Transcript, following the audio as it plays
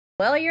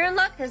Well, you're in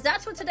luck, because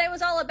that's what today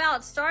was all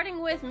about, starting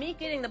with me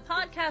getting the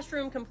podcast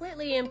room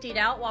completely emptied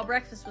out while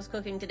breakfast was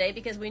cooking today,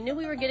 because we knew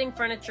we were getting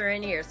furniture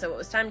in here, so it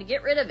was time to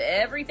get rid of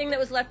everything that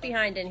was left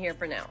behind in here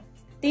for now.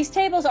 These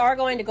tables are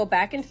going to go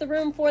back into the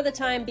room for the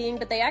time being,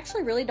 but they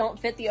actually really don't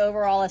fit the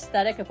overall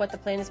aesthetic of what the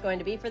plan is going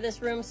to be for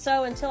this room,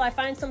 so until I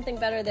find something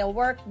better, they'll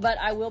work, but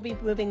I will be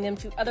moving them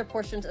to other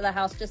portions of the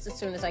house just as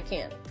soon as I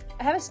can.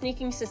 I have a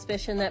sneaking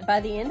suspicion that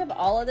by the end of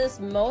all of this,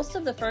 most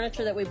of the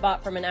furniture that we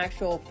bought from an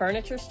actual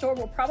furniture store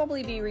will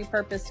probably be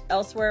repurposed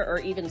elsewhere or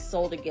even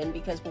sold again,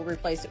 because we'll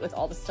replace it with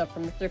all the stuff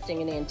from the thrifting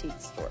and antique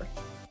store.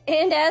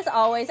 And as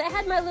always, I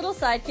had my little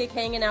sidekick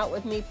hanging out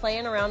with me,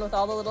 playing around with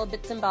all the little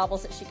bits and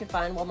baubles that she could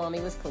find while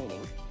Mommy was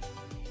cleaning.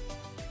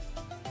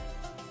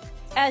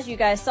 As you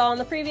guys saw in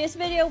the previous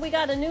video, we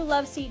got a new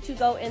love seat to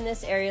go in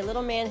this area.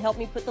 Little man helped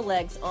me put the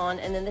legs on,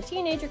 and then the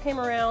teenager came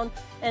around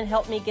and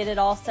helped me get it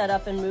all set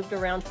up and moved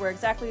around to where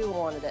exactly we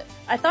wanted it.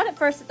 I thought at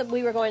first that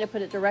we were going to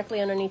put it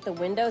directly underneath the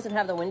windows and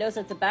have the windows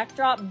as the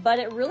backdrop, but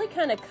it really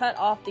kind of cut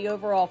off the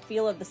overall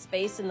feel of the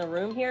space in the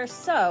room here,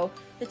 so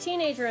the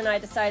teenager and I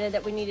decided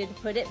that we needed to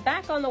put it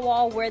back on the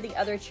wall where the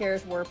other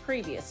chairs were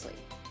previously.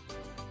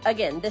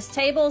 Again, this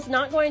table's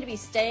not going to be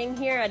staying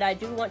here, and I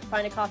do want to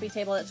find a coffee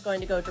table that's going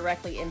to go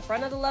directly in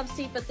front of the love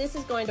seat, but this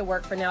is going to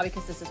work for now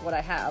because this is what I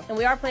have. And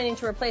we are planning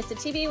to replace the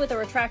TV with a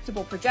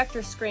retractable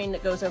projector screen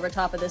that goes over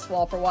top of this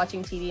wall for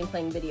watching TV and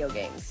playing video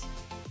games.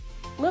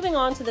 Moving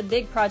on to the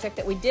big project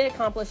that we did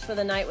accomplish for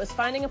the night was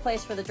finding a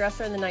place for the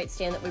dresser and the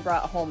nightstand that we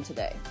brought home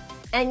today.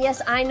 And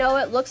yes, I know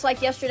it looks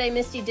like yesterday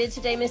Misty did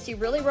today Misty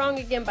really wrong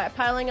again by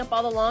piling up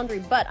all the laundry,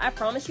 but I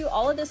promise you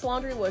all of this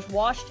laundry was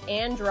washed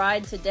and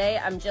dried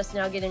today. I'm just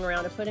now getting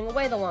around to putting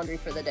away the laundry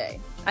for the day.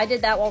 I did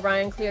that while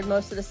Ryan cleared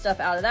most of the stuff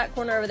out of that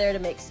corner over there to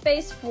make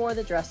space for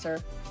the dresser.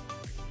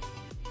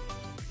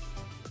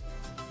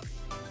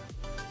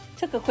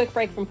 Took a quick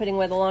break from putting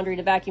away the laundry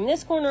to vacuum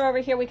this corner over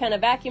here. We kind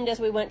of vacuumed as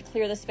we went to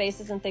clear the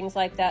spaces and things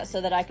like that so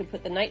that I could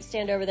put the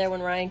nightstand over there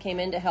when Ryan came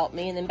in to help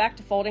me, and then back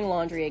to folding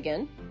laundry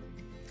again.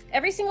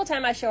 Every single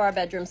time I show our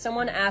bedroom,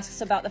 someone asks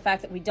about the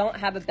fact that we don't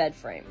have a bed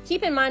frame.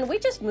 Keep in mind, we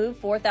just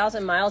moved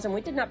 4,000 miles and we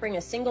did not bring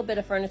a single bit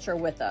of furniture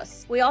with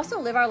us. We also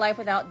live our life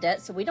without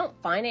debt, so we don't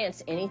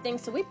finance anything,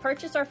 so we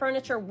purchase our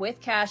furniture with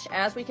cash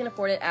as we can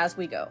afford it as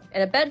we go.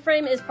 And a bed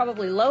frame is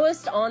probably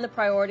lowest on the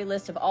priority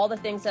list of all the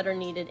things that are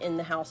needed in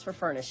the house for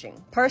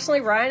furnishing. Personally,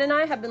 Ryan and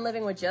I have been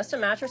living with just a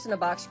mattress and a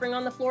box spring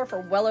on the floor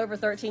for well over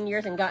 13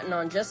 years and gotten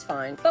on just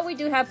fine, but we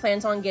do have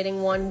plans on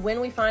getting one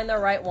when we find the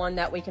right one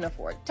that we can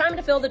afford. Time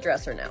to fill the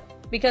dresser now,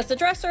 because the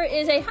dresser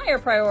is a higher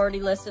priority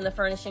list in the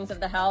furnishings of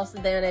the house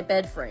than a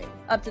bed frame.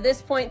 Up to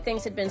this point,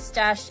 things had been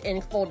stashed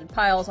in folded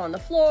piles on the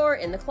floor,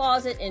 in the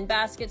closet, in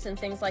baskets, and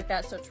things like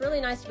that, so it's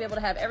really nice to be able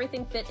to have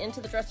everything fit into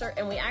the dresser,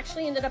 and we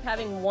actually ended up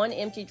having one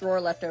empty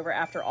drawer left over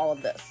after all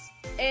of this.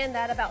 And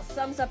that about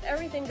sums up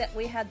everything that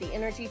we had the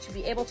energy to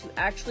be able to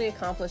actually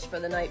accomplish for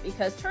the night,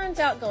 because turns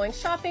out going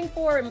shopping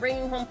for and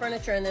bringing home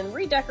furniture and then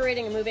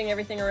redecorating and moving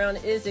everything around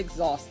is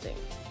exhausting.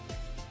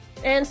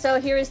 And so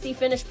here is the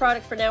finished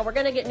product for now. We're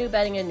going to get new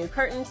bedding and new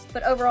curtains,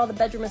 but overall the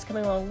bedroom is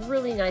coming along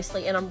really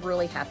nicely and I'm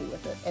really happy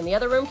with it. And the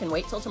other room can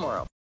wait till tomorrow.